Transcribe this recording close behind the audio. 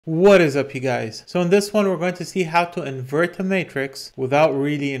What is up, you guys? So in this one, we're going to see how to invert a matrix without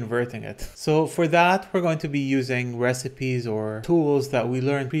really inverting it. So for that, we're going to be using recipes or tools that we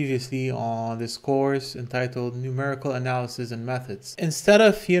learned previously on this course entitled Numerical Analysis and Methods. Instead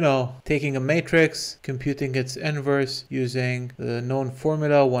of, taking a matrix, computing its inverse using the known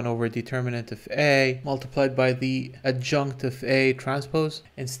formula 1 over determinant of A multiplied by the adjunct of A transpose,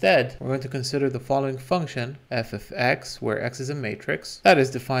 instead, we're going to consider the following function, f of x, where x is a matrix, that is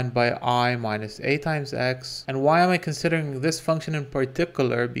defined by I minus a times x. And why am I considering this function in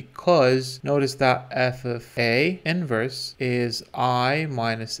particular? Because notice that f of a inverse is I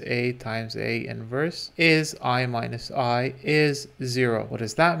minus a times a inverse is I minus I is 0. What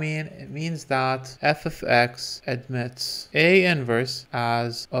does that mean? It means that f of x admits a inverse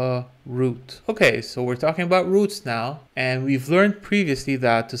as a root. Okay, so we're talking about roots now, and we've learned previously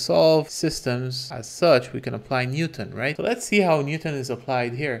that to solve systems as such, we can apply Newton, right? So let's see how Newton is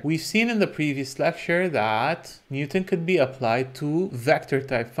applied here. We've seen in the previous lecture that Newton could be applied to vector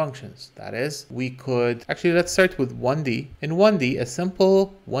type functions. That is, we could, actually let's start with 1D. In 1D, a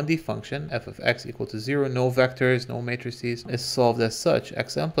simple 1D function, f of x equal to 0, no vectors, no matrices, is solved as such.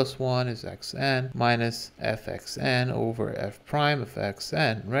 xn plus 1 is xn minus fxn over f prime of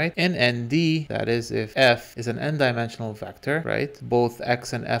xn, right? In ND, that is if f is an n-dimensional vector, right? Both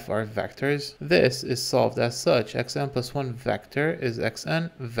x and f are vectors. This is solved as such. xn plus 1 vector is xn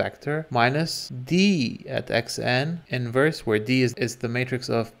vector minus d at xn inverse, where d is the matrix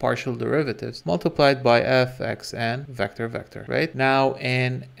of partial derivatives, multiplied by fxn vector vector, right? Now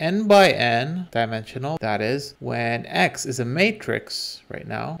in n by n dimensional, that is when x is a matrix, right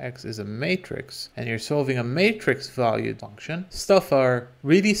now x is a matrix, and you're solving a matrix valued function, stuff are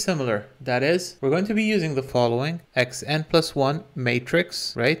really similar. That is, we're going to be using the following. xn plus 1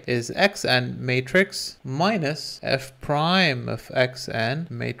 matrix, right, is xn matrix minus f prime of xn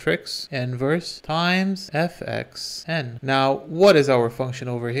matrix inverse times fxn. Now, what is our function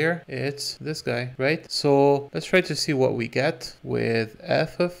over here? It's this guy, right? So let's try to see what we get with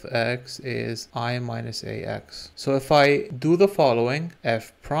f of x is I minus ax. So if I do the following,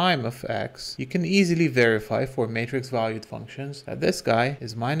 f prime of x, you can easily verify for matrix valued functions that this guy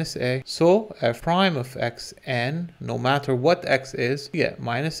is minus a. So f prime of xn, no matter what x is, you get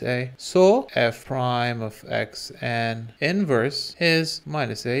minus a. So f prime of xn inverse is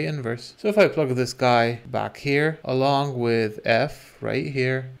minus a inverse. So if I plug this guy back here along with f right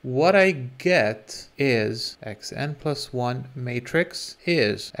here, what I get is xn plus 1 matrix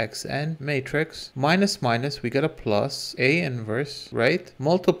is xn matrix minus minus, we get a plus a inverse, right,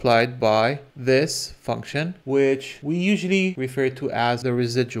 multiplied by this function, which we usually refer to as the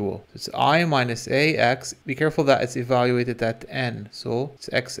residual. It's I minus ax. Be careful that it's evaluated at n, so it's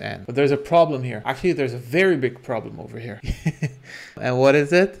xn. But there's a problem here. Actually, there's a very big problem over here. And what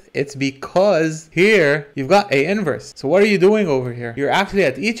is it? It's because here you've got a inverse. So what are you doing over here? You're actually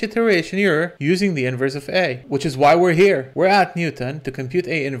at each iteration you're using the inverse of a, which is why we're here. We're at Newton to compute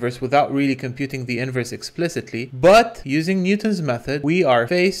a inverse without really computing the inverse explicitly, but using Newton's method, we are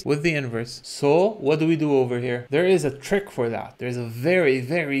faced with the inverse. So what do we do over here? There is a trick for that. There's a very,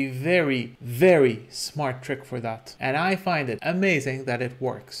 very, very, very smart trick for that. And I find it amazing that it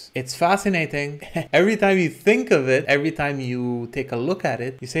works. It's fascinating. Every time you think of it, every time you take a look at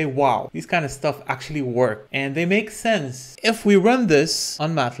it, you say, wow, these kind of stuff actually work. And they make sense. If we run this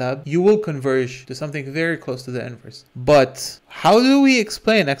on MATLAB, you will converge to something very close to the inverse. But how do we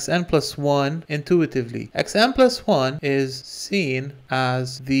explain xn plus 1 intuitively? xn plus 1 is seen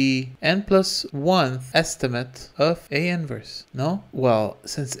as the n plus 1th estimate of a inverse. No? Well,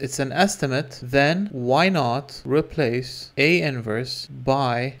 since it's an estimate, then why not replace a inverse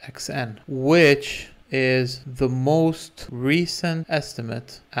by xn, which is the most recent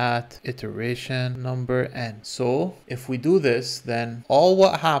estimate at iteration number n. So if we do this, then all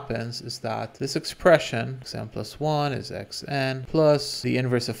what happens is that this expression, xn plus 1 is xn plus the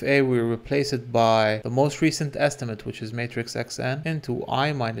inverse of a, we replace it by the most recent estimate, which is matrix xn, into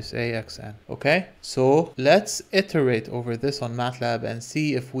I minus a xn. Okay, so let's iterate over this on MATLAB and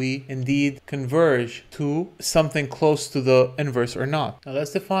see if we indeed converge to something close to the inverse or not. Now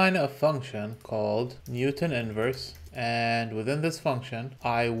let's define a function called Newton inverse, and within this function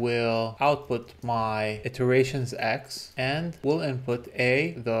I will output my iterations x and will input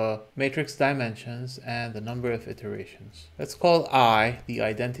a, the matrix dimensions, and the number of iterations. Let's call I the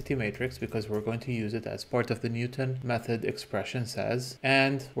identity matrix because we're going to use it as part of the Newton method expression says,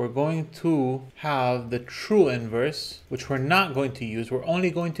 and we're going to have the true inverse, which we're not going to use. We're only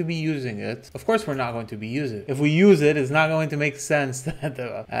going to be using it. Of course we're not going to be using it. If we use it, it's not going to make sense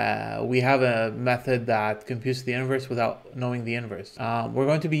that we have a method that computes the inverse inverse without knowing the inverse. We're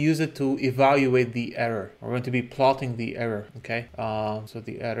going to be using it to evaluate the error. We're going to be plotting the error, okay? So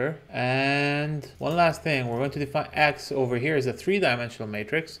the error. And one last thing, we're going to define X over here is a three-dimensional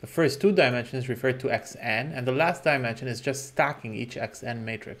matrix. The first two dimensions refer to Xn, and the last dimension is just stacking each Xn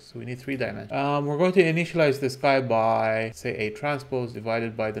matrix. So we need three dimensions. We're going to initialize this guy by, say, A transpose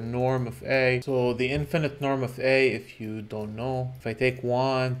divided by the norm of A. So the infinite norm of A, if you don't know, if I take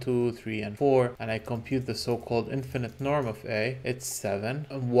 1, 2, 3, and 4, and I compute the so-called infinite norm of A, it's 7.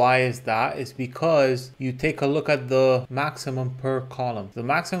 And why is that? It's because you take a look at the maximum per column. The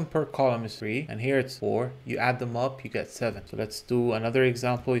maximum per column is 3, and here it's 4. You add them up, you get 7. So let's do another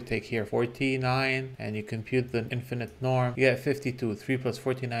example. You take here 49, and you compute the infinite norm. You get 52. 3 plus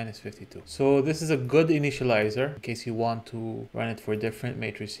 49 is 52. So this is a good initializer in case you want to run it for different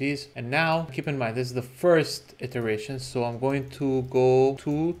matrices. And now keep in mind, this is the first iteration. So I'm going to go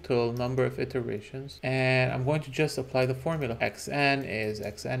 2 till number of iterations, and I'm going to just apply the formula. Xn is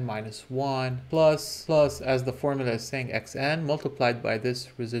Xn minus 1 plus as the formula is saying, Xn multiplied by this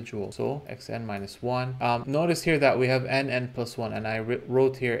residual. So Xn minus 1. Notice here that we have n plus 1, and I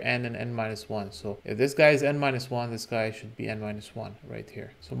wrote here n and n minus 1. So if this guy is n minus 1, this guy should be n minus 1 right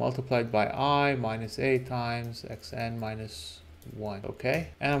here. So multiplied by I minus a times Xn minus 1. Okay,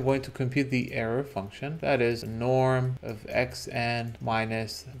 and I'm going to compute the error function, that is the norm of Xn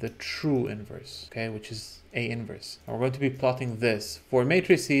minus the true inverse, okay, which is A inverse. And we're going to be plotting this for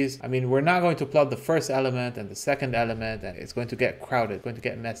matrices. I mean, we're not going to plot the first element and the second element, and it's going to get crowded, it's going to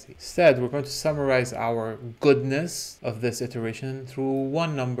get messy. Instead, we're going to summarize our goodness of this iteration through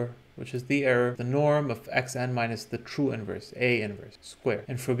one number, which is the error, the norm of Xn minus the true inverse, A inverse, square,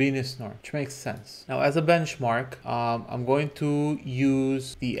 and Frobenius norm, which makes sense. Now, as a benchmark, I'm going to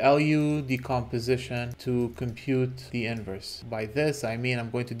use the LU decomposition to compute the inverse. By this, I mean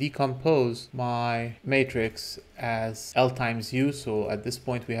I'm going to decompose my matrix as L times U. So at this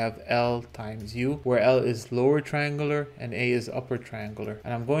point, we have L times U, where L is lower triangular and A is upper triangular.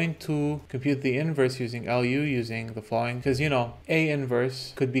 And I'm going to compute the inverse using LU using the following, because, you know, A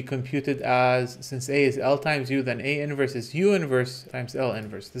inverse could be computed as, since A is L times U, then A inverse is U inverse times L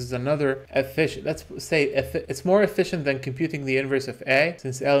inverse. This is another efficient, let's say it's more efficient than computing the inverse of A,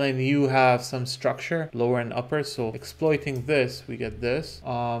 since L and U have some structure, lower and upper. So exploiting this, we get this.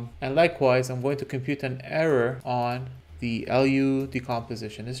 And likewise, I'm going to compute an error on the LU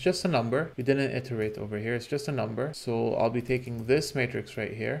decomposition. It's just a number. We didn't iterate over here. It's just a number. So I'll be taking this matrix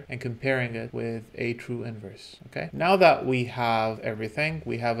right here and comparing it with a true inverse. Okay. Now that we have everything,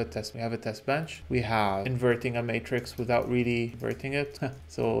 we have a test bench. We have inverting a matrix without really inverting it.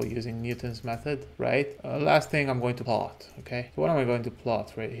 So using Newton's method, right? Last thing, I'm going to plot. Okay. So what am I going to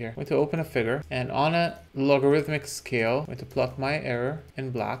plot right here? I'm going to open a figure, and on a logarithmic scale, I'm going to plot my error in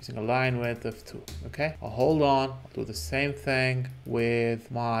black using a line width of 2. Okay. I'll hold on. I'll do the same thing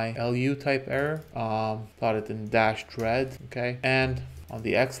with my LU type error. Plot it in dashed red. Okay. And on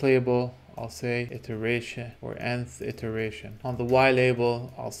the X label, I'll say iteration or nth iteration. On the Y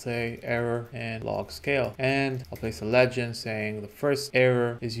label, I'll say error in log scale. And I'll place a legend saying the first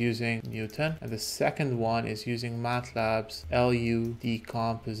error is using Newton and the second one is using MATLAB's LU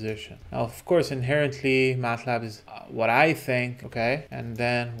decomposition. Now, of course, inherently MATLAB is what I think, okay? And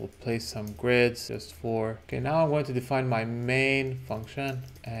then we'll place some grids just for, okay, now I'm going to define my main function,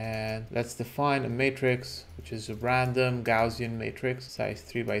 and let's define a matrix which is a random Gaussian matrix, size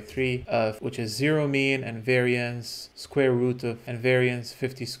 3 by 3, which is 0 mean and variance square root of and variance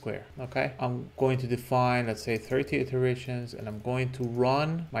 50 square. Okay, I'm going to define, let's say, 30 iterations, and I'm going to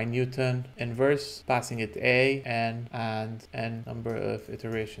run my Newton inverse, passing it A, N, and N number of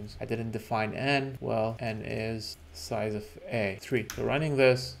iterations. I didn't define N. Well, N is size of A, 3. So running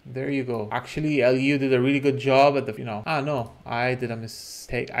this, there you go. Actually, LU did a really good job at the, no, I did a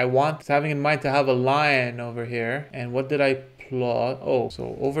mistake. I want, having in mind to have a line over here. And what did I plot? Oh,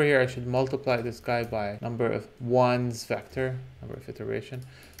 so over here, I should multiply this guy by number of ones vector, number of iteration,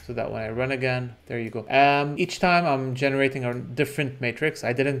 so that when I run again, there you go. Each time I'm generating a different matrix.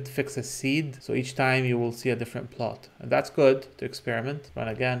 I didn't fix a seed, so each time you will see a different plot. And that's good to experiment. Run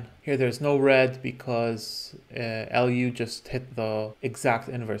again. Here there's no red because LU just hit the exact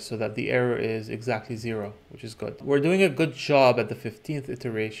inverse, so that the error is exactly 0, which is good. We're doing a good job at the 15th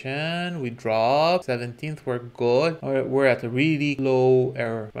iteration. We dropped. 17th, we're good. We're at a really low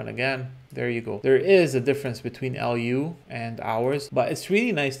error. Run again. There you go. There is a difference between LU and ours, but it's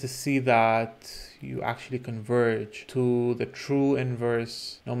really nice to see that you actually converge to the true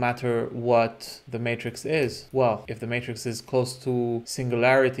inverse no matter what the matrix is. Well, if the matrix is close to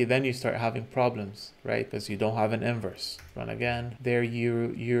singularity, then you start having problems, right? Because you don't have an inverse. Run again. There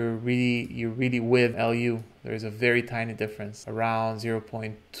you're really with LU. There is a very tiny difference, around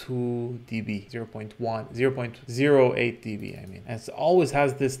 0.2 dB, 0.1, 0.08 dB, I mean. And it always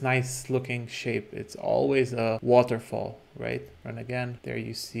has this nice looking shape. It's always a waterfall, right? Run again. There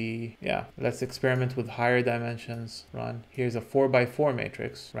you see, yeah. Let's experiment with higher dimensions. Run. Here's a 4x4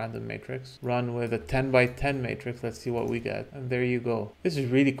 matrix, random matrix. Run with a 10x10 matrix. Let's see what we get. And there you go. This is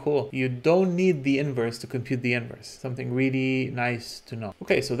really cool. You don't need the inverse to compute the inverse. Something really nice to know.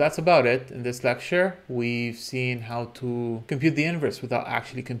 Okay, so that's about it. In this lecture, we've seen how to compute the inverse without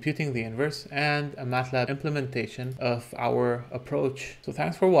actually computing the inverse and a MATLAB implementation of our approach. So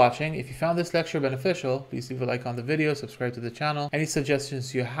thanks for watching. If you found this lecture beneficial, please leave a like on the video, subscribe to the channel. Any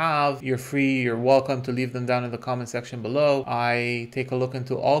suggestions you have, you're welcome to leave them down in the comment section below. I take a look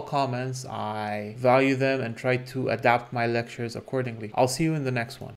into all comments. I value them and try to adapt my lectures accordingly. I'll see you in the next one.